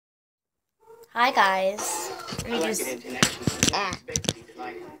Hi guys. Let me just.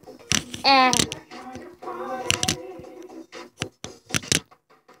 Eh.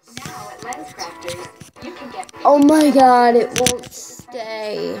 Oh my god, it won't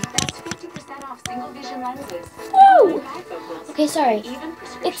stay. Woo! Okay, sorry.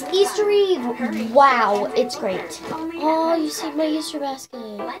 It's Easter Eve. Wow, it's great. Oh, you see my Easter basket.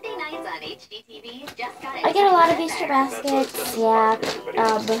 I get a lot of Easter baskets. Yeah.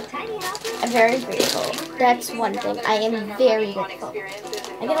 I'm very grateful. That's one thing. I am very grateful.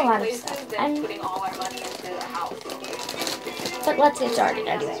 I get a lot of stuff. But let's get started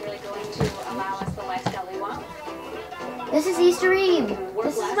anyway. This is Easter Eve.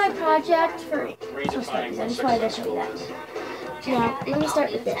 This is my project for Christmas. I just wanted to show you that. Now, let me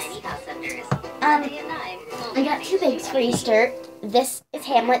start with this. I got two bags for Easter. This is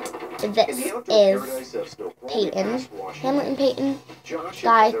Hamlet. This is Peyton. Hamlet and Peyton.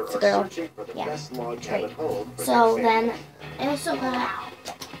 Guy, it's a girl. Yeah, great. So then, I also got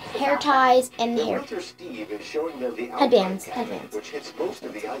hair ties and headbands.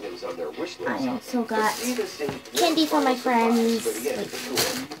 I also got candy for my friends.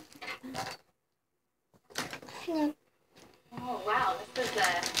 Hang on. Oh wow, this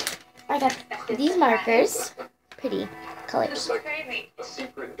is I got these markers. Pretty colors. a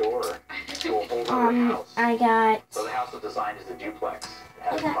secret door to a whole house. I got. So the house is designed as a duplex.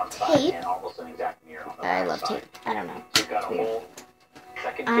 I got tape. And almost an exact mirror on the I love tape. I don't know. You've got a whole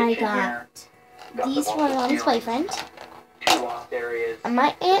second I kitchen got here. these for my mom's boyfriend. Two loft areas.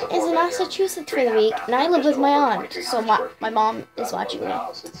 My aunt is in Massachusetts for the week, and I live with my aunt, so my mom is watching me.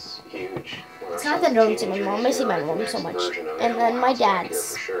 It's huge. It's not that I don't see my mom, I see my mom so much. And then my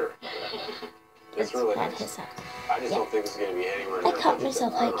dad's. It's at his house. I just don't think it's going to be anywhere. I cut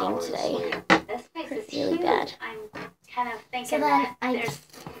myself hiking today. This place is Really huge. bad. I'm kind of thinking So then that I there's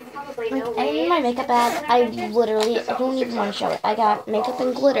probably like no I way need my makeup bag. I don't even want to show it. I got makeup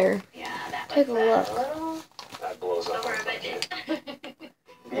and glitter. Yeah, that Take a look. that blows up over a budget.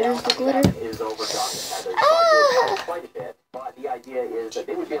 There's the glitter. Is over Ah! quite a bit, but the idea is that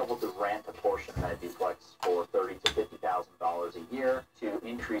they would be able to rent a portion of that duplex for $30,000 to $50,000 a year to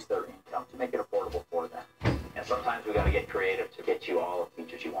increase their income, to make it affordable for them. And sometimes we got to get creative to get you all the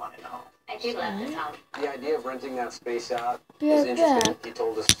features you want in the home. I do love this home. The idea of renting that space out is interesting. He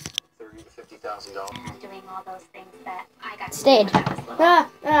told us $30,000 to $50,000. Doing all those things that I got Stayed. Okay.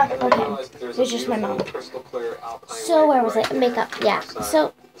 There's It's just my mom. crystal clear alpine So where was lake it? right Makeup. there. Yeah.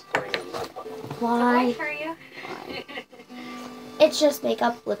 So why? for you. It's just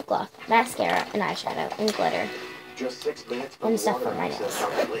makeup, lip gloss, mascara, and eyeshadow, and glitter, Just 6 minutes and stuff for my nails.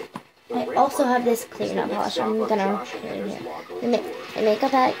 I also have this clear nail polish. I'm gonna put it in here. The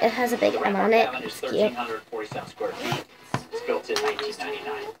makeup bag. It has a big M on it. It's cute. 1,347 square feet. It's built in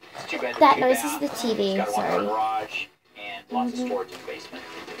 1999. It's 2 bedroom, That 2 noise bath. is the TV. It's got a Sorry. one-car garage and lots of storage in the basement.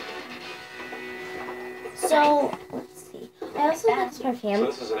 So let's see. I also got this So perfume.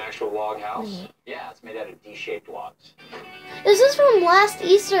 this is an actual log house? Mhm. Yeah, it's made out of D-shaped logs. This is from last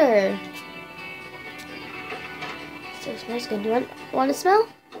Easter. So it smells good. Do you want to smell?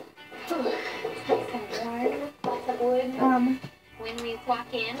 Lots of wood. When we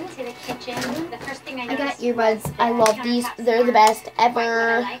walk into the kitchen, the first thing I I got noticed earbuds. was I the love these. countertops They're the are best quite what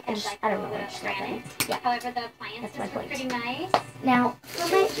ever. like. I don't know. I just love them. Yeah. However, the appliances my were point. pretty nice. Now,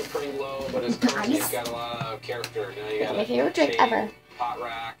 for my It's pretty low, but it's currently Nice. got a lot of character. You know, you got my a favorite drink shade, ever. Hot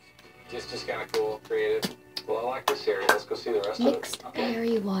rack. Just kind of cool, creative. Well, I like this area. Let's go see the rest Mixed of it.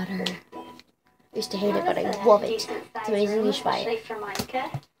 berry water. I used to hate it, but I love it. It's amazing. You should buy it. For Monica.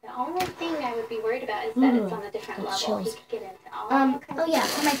 The only thing I would be worried about is that it's on a different got level. chills. He could get into all Oh yeah,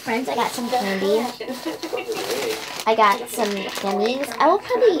 for my friends, I got some candy. Okay. I got some candies. I will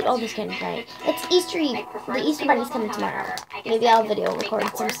probably eat all this candy tonight. It's Easter Eve. The Easter Bunny's coming tomorrow. Maybe I'll video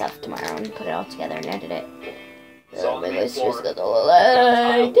record some stuff tomorrow and put it all together and edit it. So My the voice floor, just got a little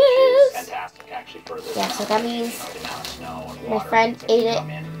like which is this. fantastic, actually, for this. Yeah, so that means The amount of snow and my water friend that's ate it, come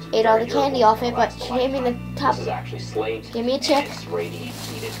in. It's ate all very the candy durable, off it, it's but gonna she last gave me a the lifetime. top. This is actually slate. Give me a and chip. It's radiant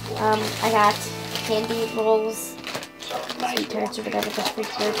heated. I got candy rolls, So nice sweet tarts or whatever the freak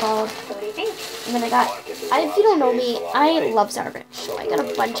they're called. So what do you think? And then I got, if you don't know me, I love Sour Patch. I got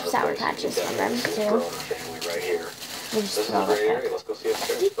a bunch of Sour Patches from them too. Family right here. We This just is put a all great that area. Let's go see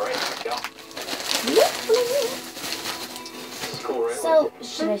upstairs. Right, let's go. back. This is cool, right? So,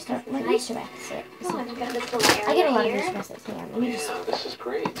 should I start my Easter basket? Oh, and you've got this little area I get a lot of here. Easter baskets. Hang on, let me just. Yeah, this is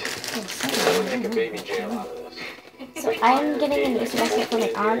great. Oh, Make a baby jail out of this. So I'm getting an Easter basket for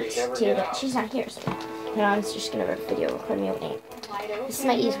my aunt too, but she's not here, so my aunt's just gonna video record me opening it. Wide open. This is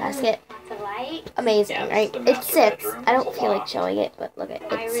my Easter basket. Lots of light. right? amazing, Yeah, right? the It master sits. bedroom I is don't a feel like loft. showing it, but look at it.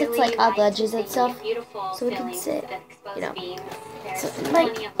 I It really sits like on the like edges and making stuff. it beautiful so it can ceilings sit, with exposed you know. beams. There's So, plenty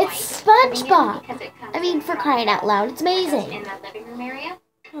like, of it's light coming in SpongeBob. because it comes I mean, in for from crying out loud, it's windows amazing. in the living room area.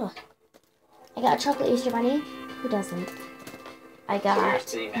 Oh. I got a chocolate Easter bunny. Who doesn't? I So here's got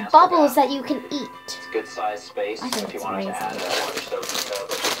the master bubbles bath. that you can eat. It's a good sized space I think if you it's wanted to amazing. add a large soaking tub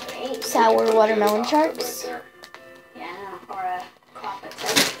or something. Great. Sour watermelon Right sharks. there. Yeah, or a closet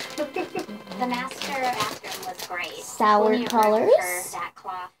tub. The master bathroom was great. Sour Plenty of room colors. for that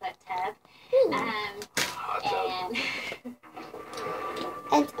clawfoot tub. Hot tub.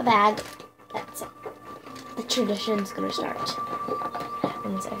 And And a bag. That's it. The tradition's gonna start.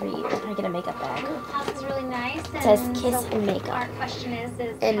 Happens every year. I get a makeup bag. the house is really nice. It says and kiss so and makeup. Our question is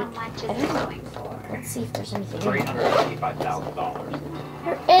And how much is I it don't know. going for? Let's see if there's anything in here. $385,000.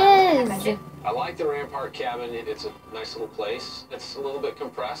 There is! I like the Rampart cabin. It's a nice little place. It's a little bit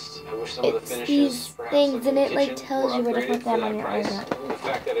compressed. I wish some of the It's finishes, these perhaps things, like and the it like kitchen, tells were you where to upgraded put for them that on your price. iPad. The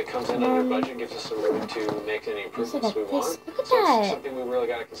fact that it comes in under budget gives us some room to make any Also improvements got we this. want. Look at So it's that. something we really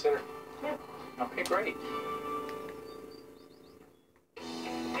got to consider. Okay, great.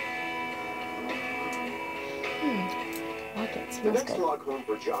 I like it. The Smells next good. log home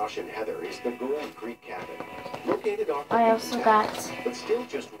for Josh and Heather is the Gold Creek Cabin. Located off the I beaten also path, got but still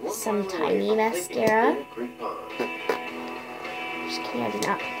just 1 some mile away tiny from mascara. Gold Creek Pond. Just kidding, I did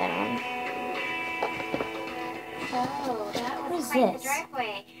not put that on. Oh, that What was is quite this? the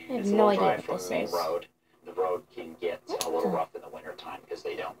driveway. I have It's a no little idea drive what from this the main is. road. The road can get a little the- rough in the wintertime because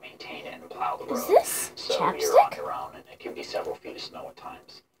they don't maintain it and plow the road. Is this So you're on chapstick? your own, and it can be several feet of snow at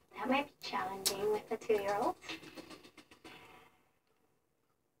times. That might be challenging with the 2-year-old.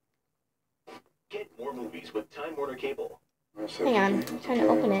 Get more movies with Time Warner Cable. Hang on, I'm trying to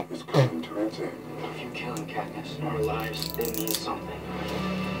open it. It's called Toronto. If you kill Katniss, our lives, they mean something.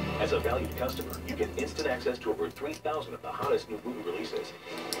 As a valued customer, you get instant access to over 3,000 of the hottest new movie releases.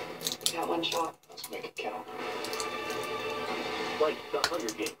 Got one shot. Let's make it count. Like The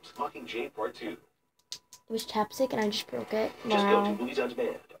Hunger Games, Mockingjay Part 2. It was chapstick and I just broke it. Just go to Wow. Movies on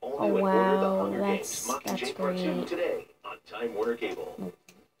Demand. All Oh, new and order The wow, Hunger that's- Games, Mockingjay that's Part 2 great. today on Time Warner Cable.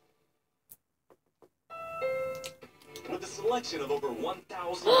 With a selection of over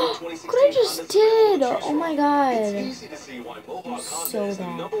 1,000 Look 2016 what I just Hondas did! to choose Oh my from. god. It's easy to see why Mohawk Honda So is the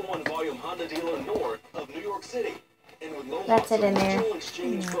bad. #1 volume Honda dealer north of New York City. And with Mohawk's That's it in there. original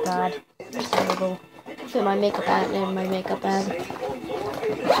exchange Oh my god. program, and That's exchange, terrible. you can Put drive my a makeup brand out new in my Honda makeup with the bag. same or lower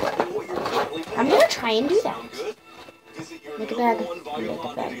payments than what you're currently I'm paying. gonna try and do that. Sound good? Visit your Makeup bag. #1 volume Makeup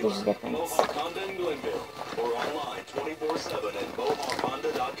Honda bag. There's a dealer, difference. Mohawk Honda in Glenville, or online 24/7 at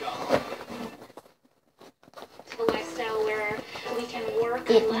mohawkhonda.com. A lifestyle where we can work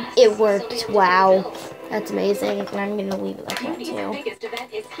It less. it so worked. be able to Wow. pay bills. That's amazing. And I'm gonna leave it like that Beauty's too. biggest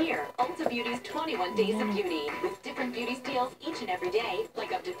event is here. Ulta Beauty's 21 Days of Beauty. With different beauty steals each and every day,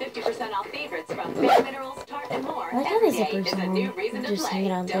 like up to 50% off favorites from Bare Minerals, Tarte, and more. I like how Every the day zipper's is a on. new reason to Just play.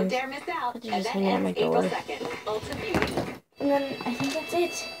 hanging on Don't things. dare miss out. They're And just that hanging on my ends April door. 2nd. Ulta Beauty. And then I think that's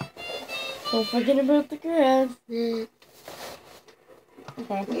it. Don't forget about the grass.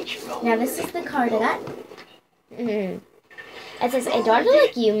 Okay. Now this is the card I got. It says, a daughter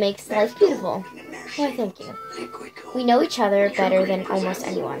like you makes life beautiful. Why, thank you. We know each other better than almost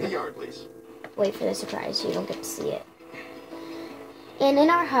anyone. Wait for the surprise, you don't get to see it. And in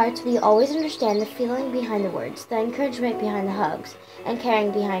our hearts, we always understand the feeling behind the words, the encouragement behind the hugs, and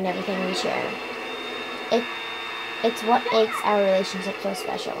caring behind everything we share. It's what makes our relationship so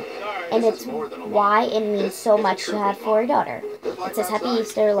special. And it's why it means so much to have for a daughter. It says, Happy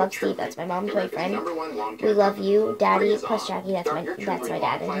Easter, love Steve, that's my mom's boyfriend. We love you, Daddy, plus Jackie, that's my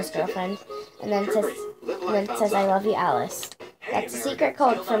dad and his girlfriend. And then it says, I love you, Alice. That's a secret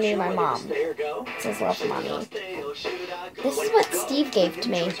code from me and my mom. It says, love, Mommy. This is what Steve gave to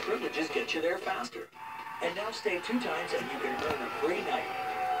me. Privileges get you there faster. And now stay 2 times and you can earn a free night.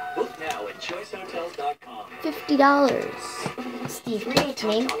 Book now at choicehotels.com. $50. Steve gave it to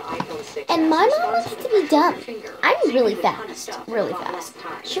me. And my mom wants to be done. I'm really fast. Really fast.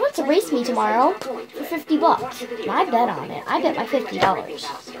 She wants to race me tomorrow for $50. And I bet on it. I bet my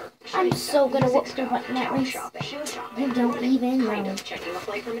 $50. I'm so gonna whoop her butt in that race. You don't even know.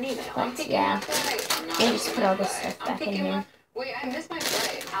 But yeah. Let me just put all this stuff back in here. Wait, I missed my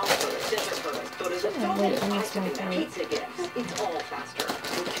flight. Wait, I missed my flight. Pizza gifts. It's all faster.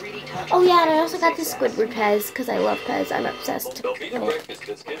 With 3D touch. Oh yeah, and I also got the Squidward Pez, because I love Pez. I'm obsessed. Belvita breakfast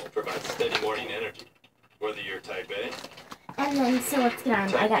biscuits provide steady morning energy. Whether you're type A And then, so let's get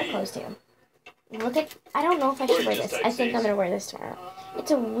on. I got clothes too. Look at, I don't know if I should wear this. I think I'm going to wear this tomorrow.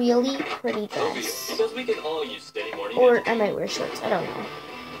 It's a really pretty dress. because we can all use steady morning Or energy. I might wear shorts. I don't know.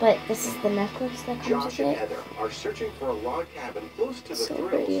 But this is the necklace that comes Josh with and it. Heather are searching for a log cabin close to the So thrills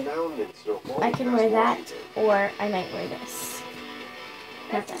pretty. found in Snoqualmie, I can wear that, Washington. or I might wear this.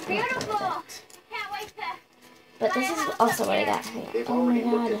 Not This is that, not that, beautiful. not that. Can't wait to. But this is also what I got. They've Oh my already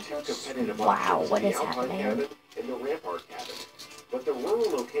looked god. at two competitive Wow, options, what the is Alpine happening? cabin and the Rampart cabin. But the rural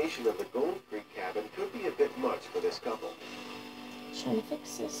location of the Gold Creek cabin could be a bit much for this couple. Trying to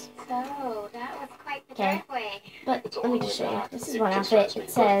fix this. So, that was quite the Okay. driveway. But It's a let me long just way show you. back. This is It one concerns outfit. me,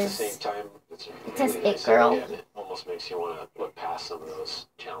 It but at the says, same time, it's a it says really It nice Girl. area, and it almost makes you want to look past some of those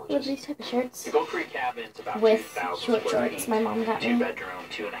with challenges. these type of shirts. The Gold Creek cabin's about With 2,000 short square shorts feet. my mom got Two me. bedroom,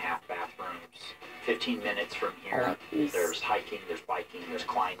 2.5 bathrooms. 15 minutes from I here. like these. There's hiking, there's biking, there's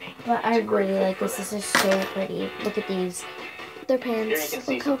climbing. But I It's a great really fit like for this. them. This is so pretty. Look at these. Their Here you pants. can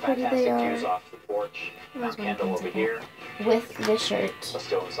see Look how some pretty fantastic they views are. off the porch. Where's Mount my Kendall pants over at? here. With the shirt. Let's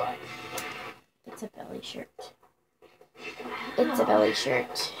go inside. It's a belly shirt. It's a belly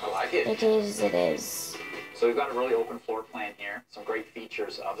shirt. I like it. It is, it is. So we've got a really open floor plan here. Some great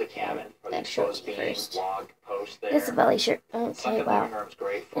features of the cabin. Are the That shows exposed beam, first. log post there. It's a belly shirt. Okay, Second wow. living room's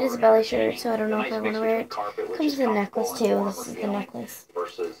great for It is a belly entertaining. shirt, so I don't know The if nice I mix want to wear between it. carpet, which Comes is with a comfortable necklace and too. warmer This is the feeling, necklace.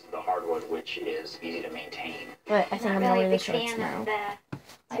 versus the hardwood, which is easy to maintain. But I think I'm Not gonna really wear a the big shorts fan now. of the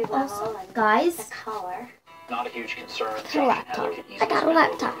I two-level also, and the guys, color. Not a huge concern. got a Josh and laptop. Heather could I easily got a spend little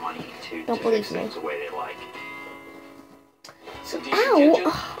laptop. money to Don't fix believe me. things the way they like. Some decent ow! kitchen.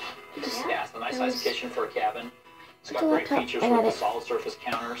 Oh, just, Yeah, it's a nice That sized was- kitchen for a cabin. It's got It's a great laptop. features I got with it. the solid surface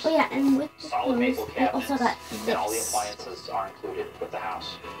counters. oh yeah, and with the Solid maple clothes, I also cabinets, got and all the this. appliances are included with the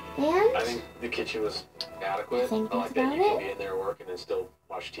house. I And think the kitchen was adequate. think I like that's that you about can be in there working and still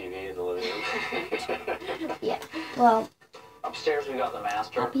watch TV in the living room. well, Upstairs we got the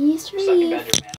master. happy Easter Second Eve. bedroom and